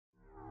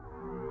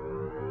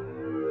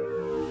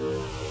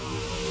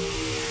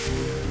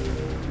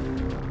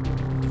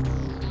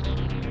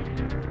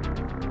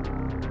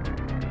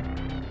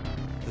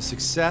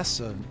success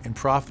and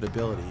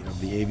profitability of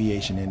the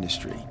aviation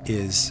industry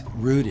is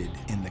rooted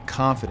in the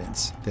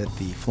confidence that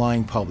the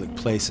flying public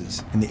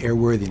places in the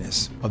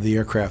airworthiness of the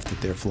aircraft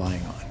that they're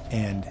flying on.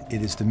 And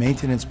it is the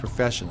maintenance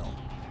professional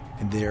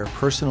and their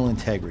personal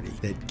integrity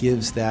that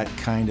gives that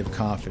kind of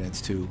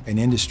confidence to an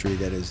industry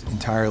that is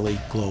entirely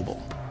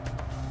global.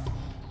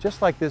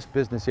 Just like this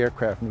business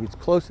aircraft needs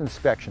close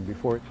inspection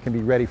before it can be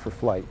ready for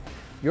flight,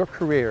 your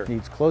career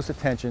needs close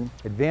attention,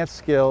 advanced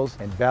skills,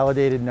 and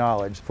validated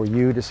knowledge for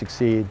you to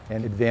succeed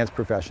and advance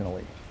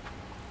professionally.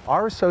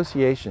 Our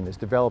association is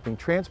developing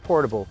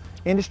transportable,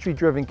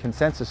 industry-driven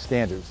consensus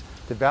standards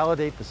to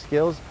validate the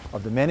skills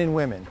of the men and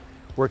women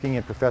working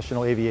in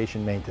professional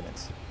aviation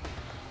maintenance.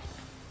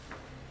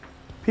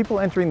 People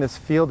entering this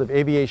field of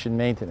aviation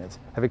maintenance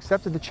have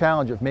accepted the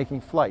challenge of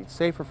making flight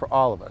safer for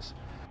all of us.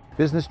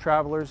 Business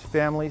travelers,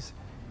 families,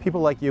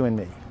 people like you and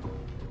me.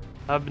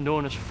 I've been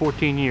doing this for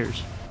 14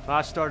 years.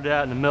 I started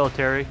out in the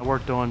military. I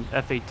worked on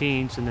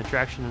F-18s, and the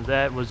attraction of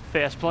that was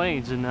fast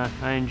planes, and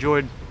I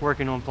enjoyed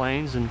working on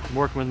planes and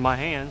working with my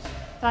hands.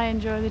 I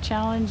enjoy the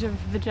challenge of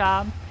the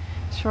job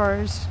as far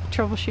as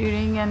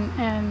troubleshooting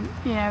and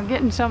you know,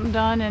 getting something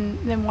done and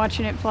then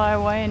watching it fly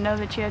away and know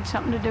that you had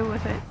something to do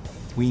with it.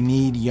 We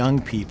need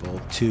young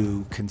people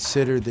to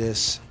consider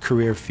this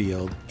career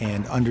field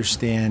and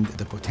understand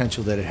the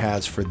potential that it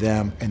has for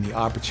them and the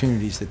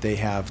opportunities that they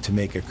have to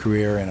make a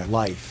career and a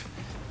life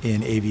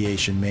in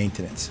aviation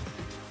maintenance.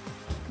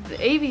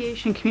 The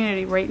aviation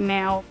community right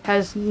now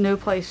has no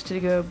place to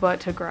go but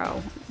to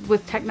grow.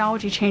 With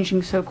technology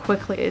changing so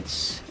quickly,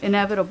 it's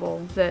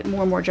inevitable that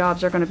more and more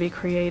jobs are going to be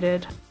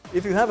created.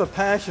 If you have a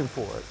passion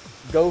for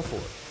it, go for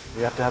it.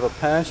 You have to have a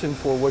passion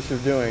for what you're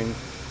doing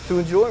to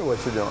enjoy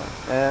what you're doing.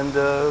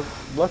 And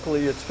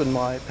luckily, it's been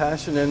my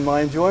passion and my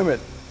enjoyment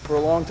for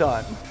a long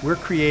time. We're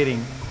creating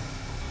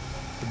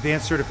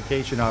advanced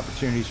certification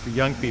opportunities for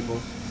young people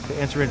to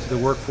enter into the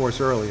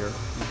workforce earlier,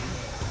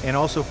 and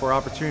also for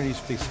opportunities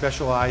to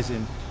specialize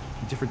in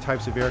different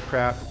types of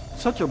aircraft.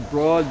 Such a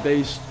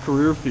broad-based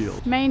career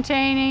field.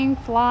 Maintaining,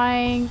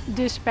 flying,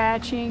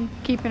 dispatching,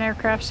 keeping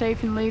aircraft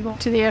safe and legal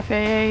to the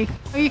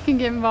FAA. You can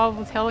get involved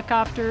with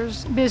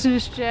helicopters,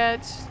 business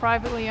jets,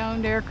 privately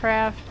owned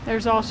aircraft.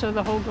 There's also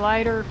the whole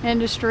glider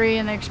industry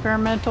and the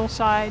experimental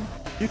side.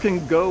 You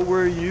can go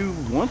where you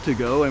want to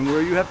go and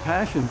where you have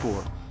passion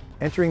for.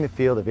 Entering the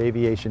field of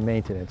aviation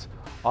maintenance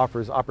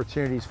offers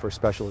opportunities for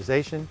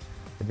specialization,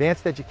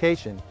 advanced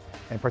education,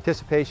 and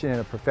participation in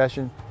a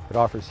profession that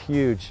offers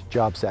huge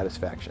job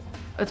satisfaction.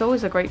 It's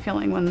always a great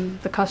feeling when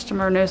the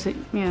customer knows that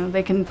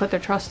they can put their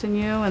trust in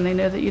you and they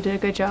know that you did a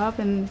good job,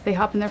 and they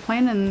hop in their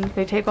plane and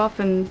they take off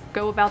and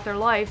go about their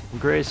life. The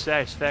greatest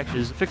satisfaction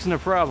is fixing a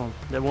problem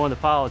that one of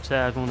the pilots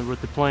has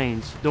with the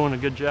planes, doing a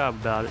good job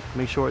about it,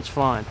 make sure it's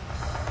flying.